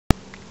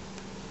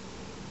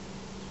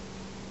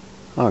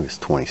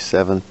August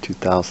 27th,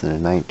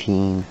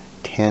 2019,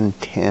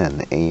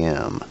 10:10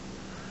 a.m.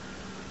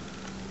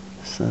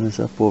 Sun is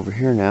up over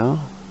here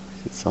now.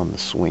 It's on the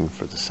swing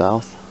for the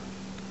south.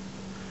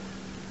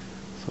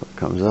 So it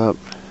comes up,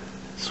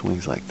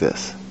 swings like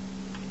this.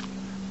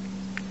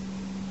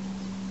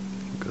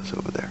 It goes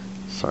over there.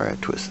 Sorry I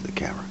twisted the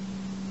camera.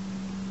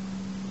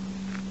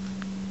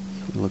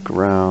 So look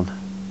around.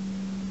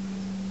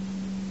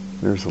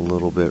 There's a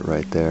little bit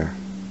right there.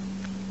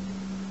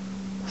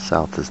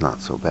 South is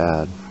not so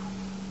bad.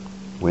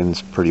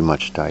 Wind's pretty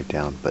much died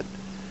down, but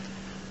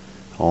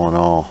all in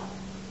all,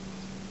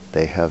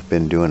 they have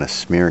been doing a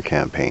smear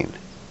campaign.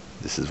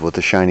 This is what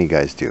the shiny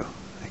guys do.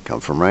 They come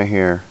from right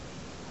here.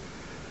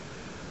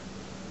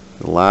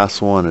 The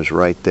last one is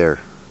right there.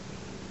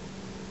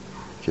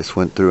 Just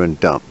went through and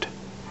dumped.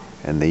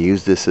 And they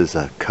use this as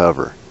a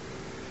cover.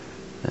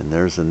 And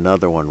there's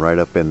another one right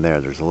up in there.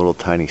 There's a little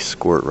tiny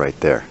squirt right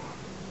there.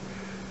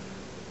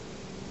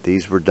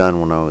 These were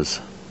done when I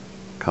was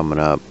coming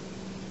up.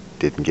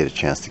 Didn't get a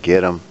chance to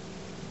get them.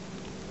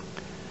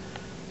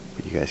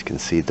 But you guys can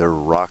see they're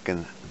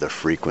rocking the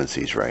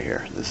frequencies right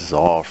here. This is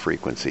all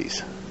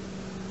frequencies.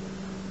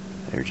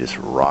 They're just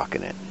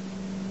rocking it.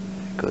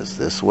 It goes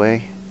this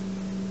way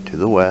to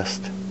the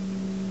west,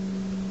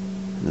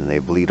 and then they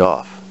bleed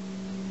off.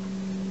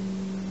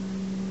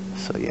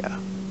 So yeah,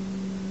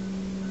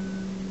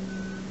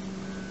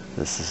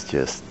 this is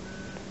just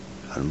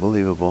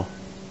unbelievable.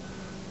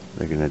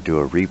 They're gonna do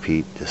a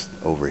repeat just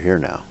over here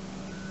now.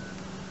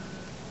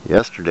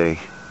 Yesterday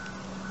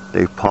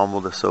they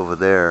pummeled us over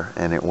there,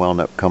 and it wound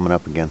up coming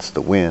up against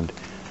the wind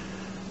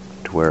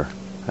to where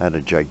I had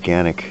a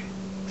gigantic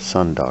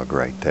sundog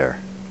right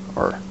there,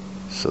 or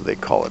so they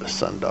call it, a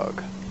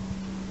sundog.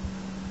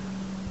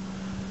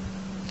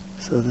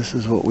 So this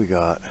is what we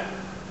got.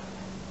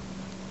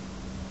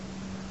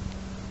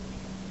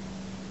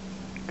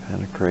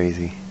 Kind of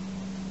crazy.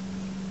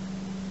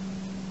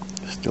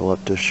 Still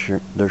up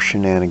to their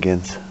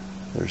shenanigans.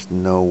 There's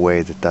no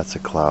way that that's a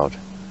cloud.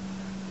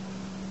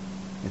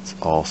 It's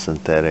all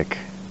synthetic.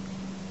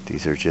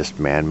 These are just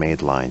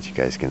man-made lines. You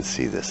guys can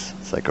see this.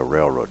 It's like a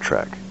railroad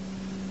track.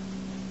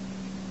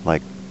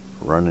 Like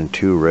running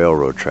two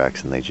railroad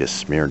tracks and they just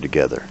smeared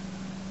together.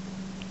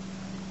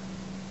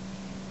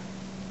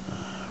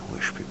 I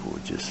wish people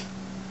would just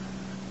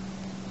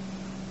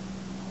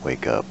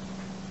wake up.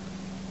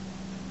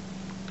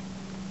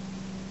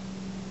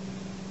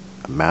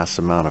 A mass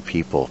amount of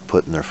people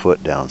putting their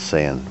foot down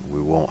saying we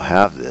won't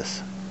have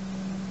this.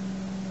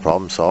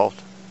 Problem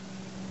solved.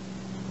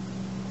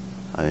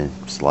 I mean,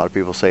 a lot of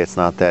people say it's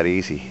not that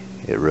easy.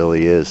 It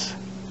really is.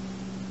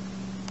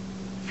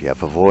 If you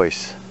have a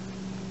voice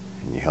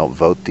and you help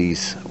vote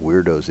these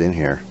weirdos in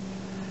here,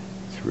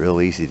 it's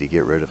real easy to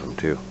get rid of them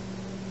too.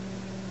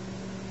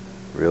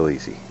 Real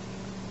easy.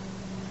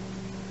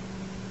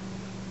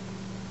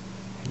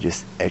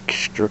 Just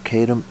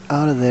extricate them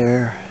out of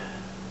there.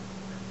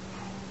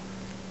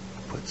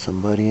 Put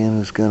somebody in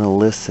who's going to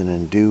listen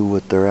and do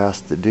what they're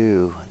asked to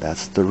do.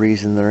 That's the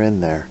reason they're in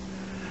there.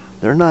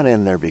 They're not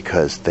in there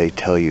because they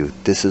tell you,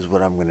 this is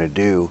what I'm going to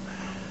do,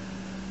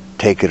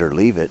 take it or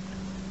leave it.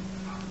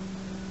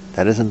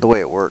 That isn't the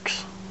way it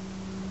works.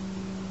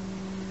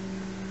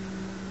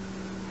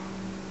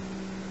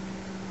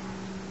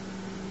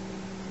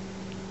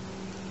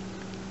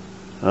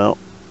 Well,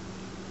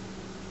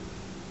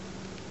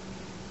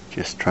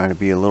 just trying to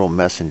be a little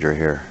messenger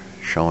here,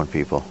 showing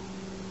people,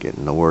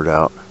 getting the word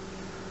out.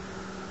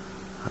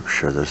 I'm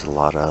sure there's a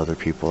lot of other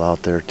people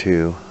out there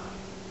too,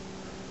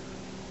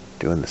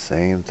 doing the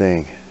same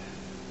thing.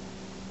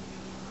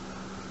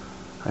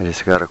 I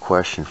just got a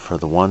question for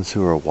the ones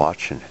who are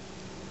watching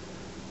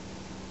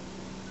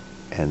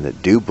and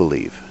that do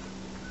believe,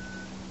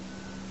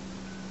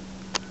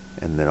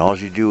 and then all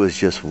you do is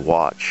just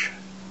watch,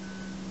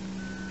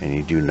 and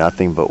you do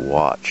nothing but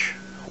watch.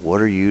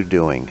 What are you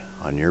doing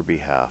on your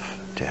behalf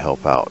to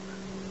help out?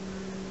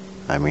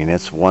 I mean,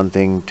 it's one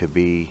thing to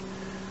be,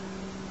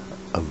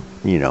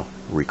 you know,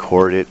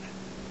 record it,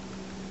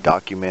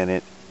 document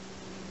it.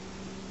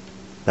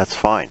 That's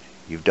fine.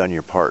 You've done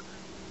your part.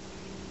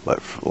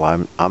 But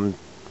I'm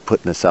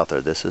putting this out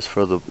there. This is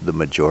for the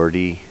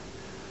majority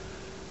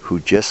who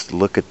just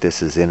look at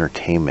this as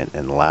entertainment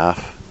and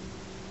laugh.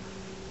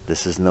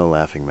 This is no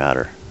laughing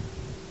matter.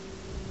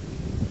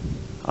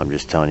 I'm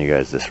just telling you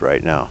guys this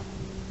right now.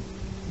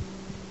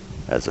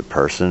 As a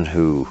person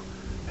who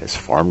has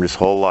farmed his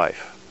whole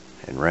life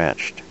and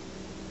ranched,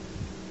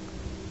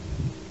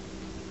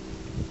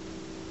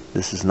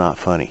 this is not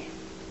funny.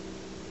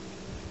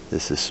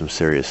 This is some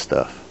serious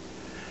stuff.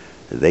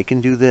 They can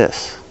do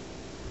this,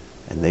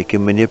 and they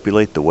can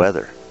manipulate the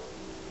weather.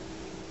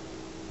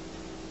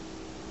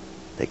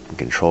 They can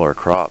control our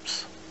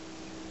crops.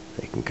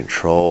 They can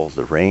control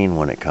the rain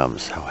when it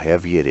comes, how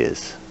heavy it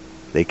is.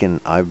 They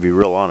can, I'll be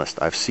real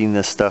honest, I've seen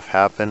this stuff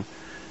happen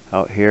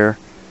out here,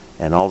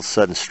 and all of a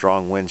sudden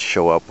strong winds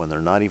show up when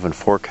they're not even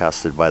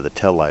forecasted by the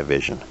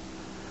television.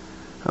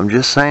 I'm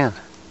just saying.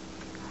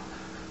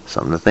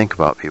 Something to think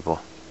about,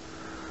 people.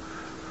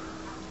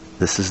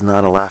 This is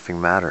not a laughing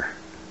matter.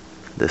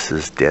 This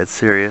is dead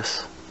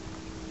serious.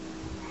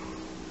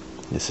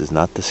 This is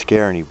not to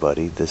scare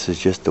anybody. This is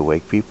just to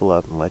wake people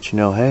up and let you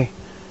know, hey,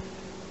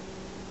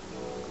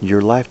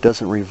 your life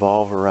doesn't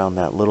revolve around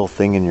that little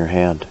thing in your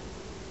hand.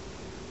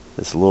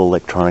 This little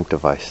electronic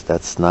device.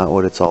 That's not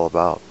what it's all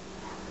about.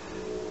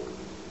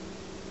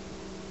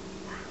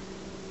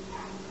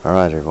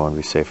 Alright, everyone,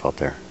 be safe out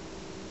there.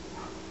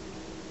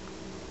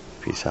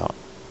 Peace out.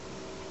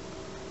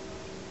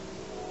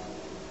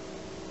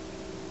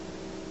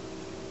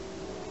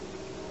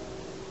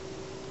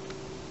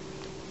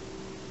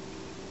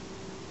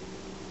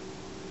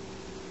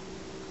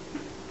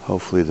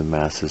 Hopefully the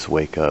masses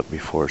wake up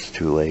before it's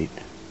too late.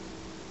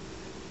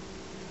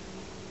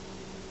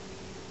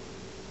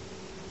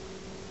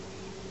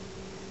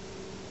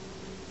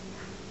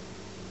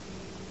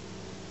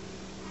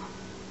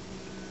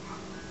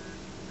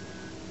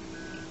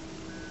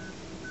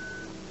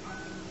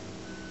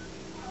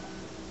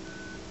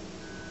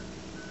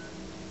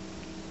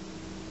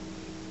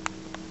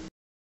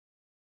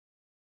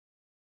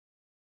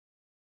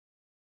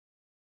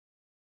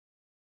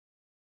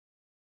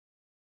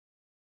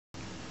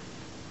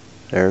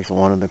 There's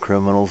one of the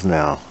criminals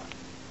now.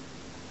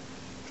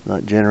 It's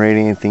not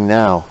generating anything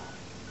now,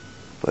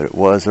 but it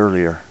was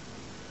earlier.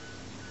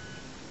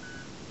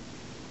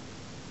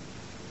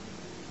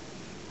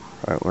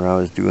 Right when I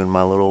was doing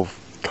my little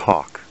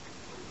talk.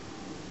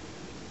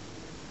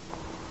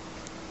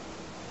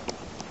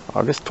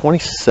 August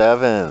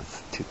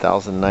 27th,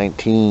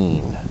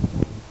 2019.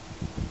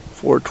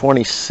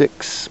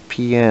 4:26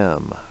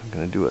 p.m. I'm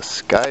going to do a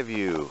sky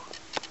view.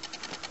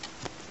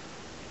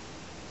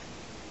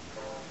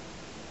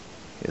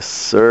 Yes,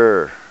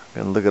 sir.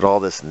 And look at all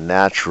this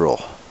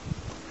natural.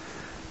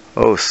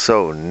 Oh,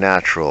 so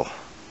natural.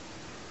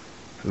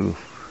 Ooh,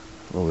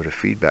 a little bit of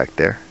feedback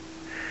there.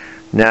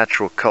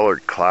 Natural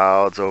colored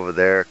clouds over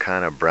there,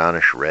 kind of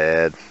brownish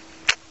red.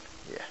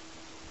 Yeah.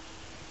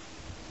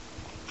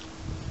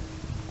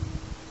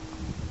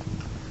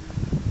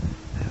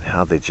 And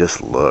how they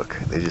just look.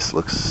 They just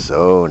look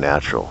so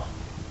natural.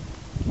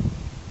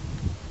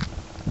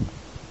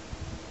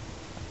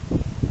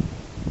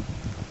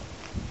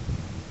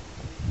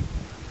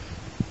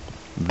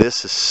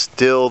 This is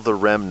still the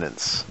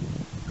remnants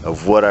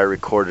of what I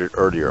recorded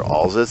earlier.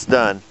 All it's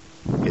done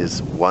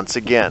is, once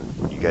again,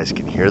 you guys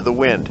can hear the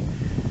wind.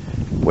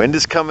 Wind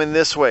is coming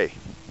this way.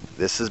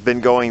 This has been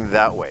going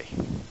that way.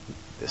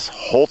 This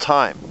whole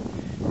time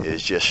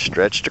is just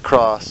stretched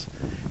across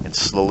and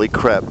slowly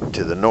crept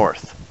to the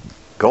north.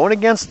 Going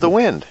against the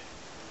wind.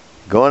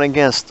 Going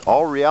against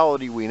all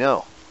reality we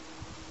know.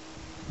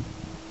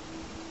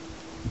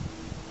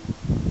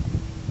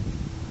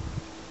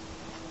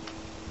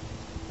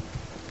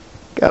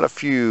 Got a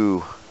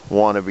few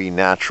wannabe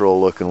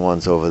natural looking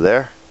ones over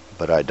there,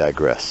 but I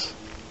digress.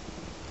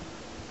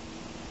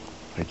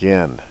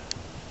 Again,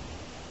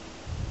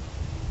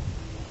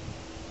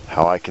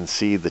 how I can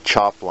see the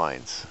chop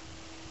lines.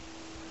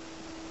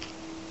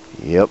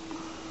 Yep.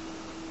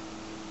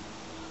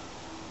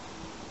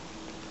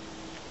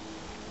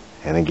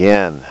 And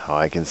again, how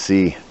I can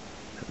see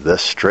the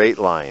straight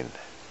line.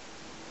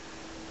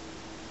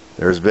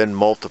 There's been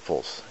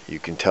multiples. You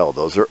can tell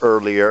those are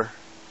earlier.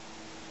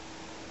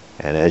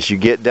 And as you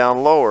get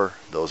down lower,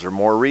 those are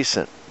more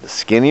recent. The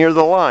skinnier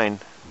the line,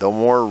 the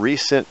more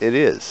recent it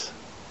is.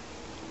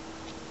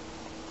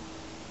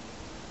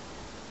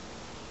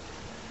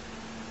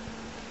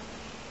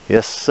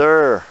 Yes,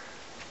 sir.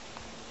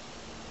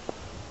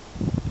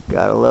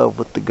 Gotta love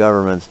what the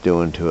government's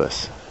doing to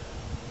us.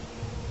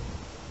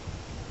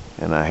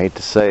 And I hate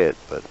to say it,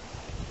 but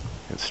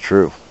it's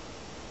true.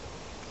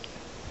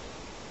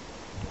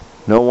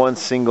 No one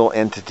single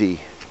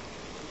entity,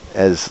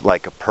 as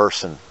like a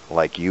person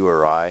like you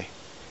or I,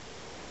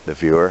 the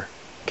viewer,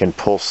 can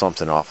pull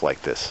something off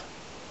like this.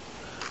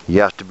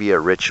 You have to be a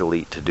rich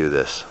elite to do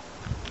this.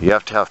 You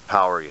have to have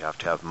power, you have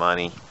to have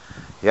money,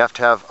 you have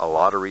to have a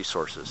lot of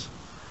resources.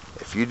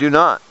 If you do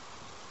not,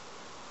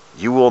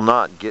 you will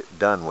not get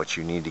done what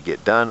you need to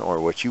get done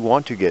or what you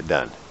want to get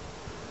done.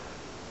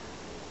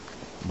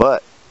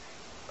 But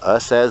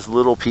us as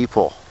little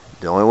people,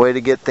 the only way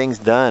to get things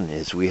done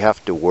is we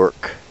have to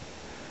work.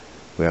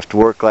 We have to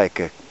work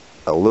like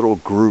a little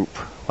group,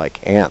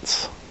 like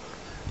ants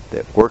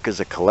that work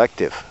as a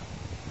collective.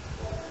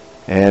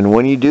 And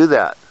when you do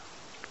that,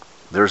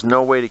 there's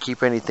no way to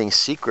keep anything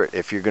secret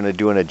if you're going to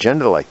do an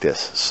agenda like this.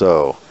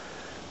 So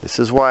this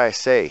is why I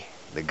say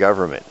the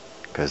government,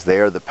 because they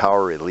are the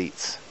power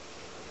elites.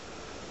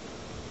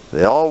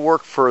 They all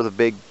work for the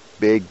big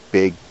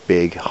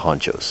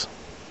honchos.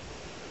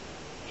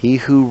 He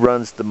who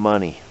runs the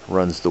money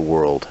runs the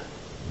world.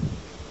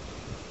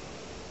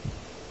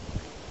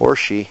 Or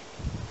she.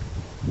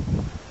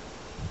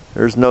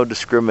 There's no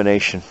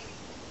discrimination.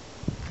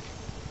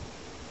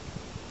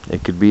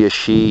 It could be a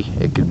she,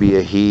 it could be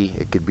a he,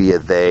 it could be a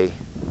they.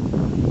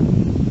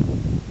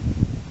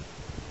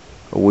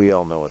 We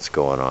all know what's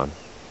going on.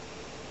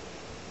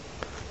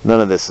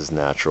 None of this is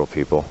natural,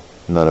 people.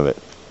 None of it.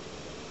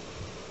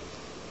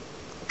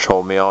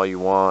 Troll me all you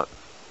want.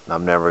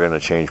 I'm never going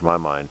to change my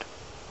mind.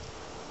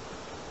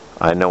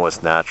 I know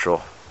it's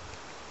natural.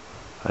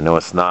 I know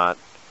it's not.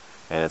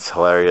 And it's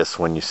hilarious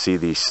when you see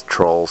these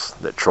trolls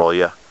that troll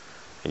you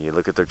and you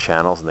look at their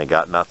channels and they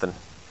got nothing.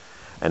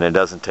 And it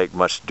doesn't take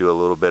much to do a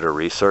little bit of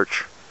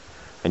research.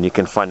 And you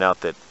can find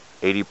out that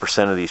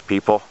 80% of these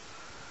people,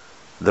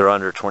 they're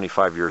under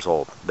 25 years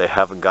old. They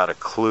haven't got a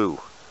clue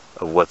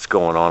of what's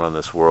going on in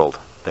this world.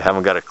 They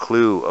haven't got a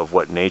clue of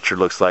what nature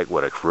looks like,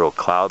 what a real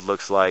cloud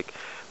looks like.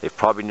 They've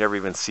probably never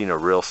even seen a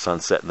real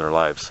sunset in their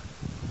lives.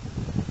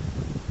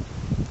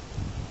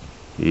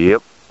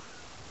 Yep.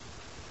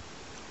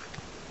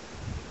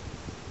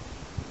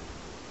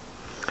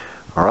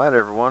 Alright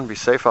everyone, be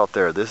safe out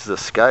there. This is a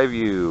sky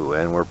view,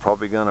 and we're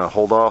probably going to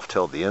hold off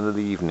till the end of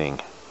the evening.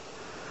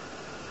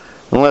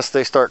 Unless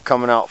they start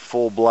coming out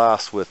full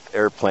blast with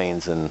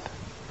airplanes and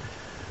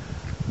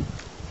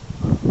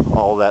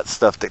all that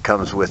stuff that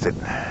comes with it.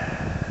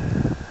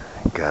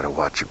 Gotta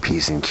watch your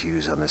P's and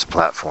Q's on this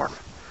platform.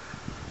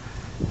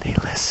 They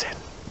listen.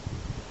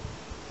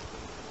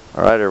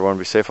 Alright everyone,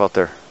 be safe out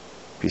there.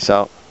 Peace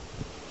out.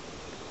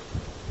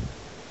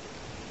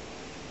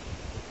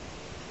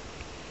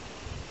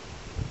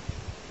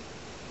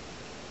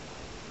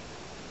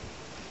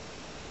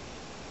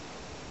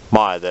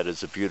 My, that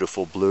is a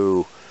beautiful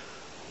blue,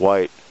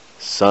 white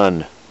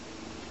sun.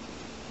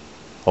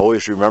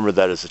 Always remember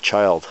that as a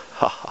child.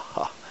 Ha ha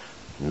ha.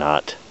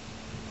 Not.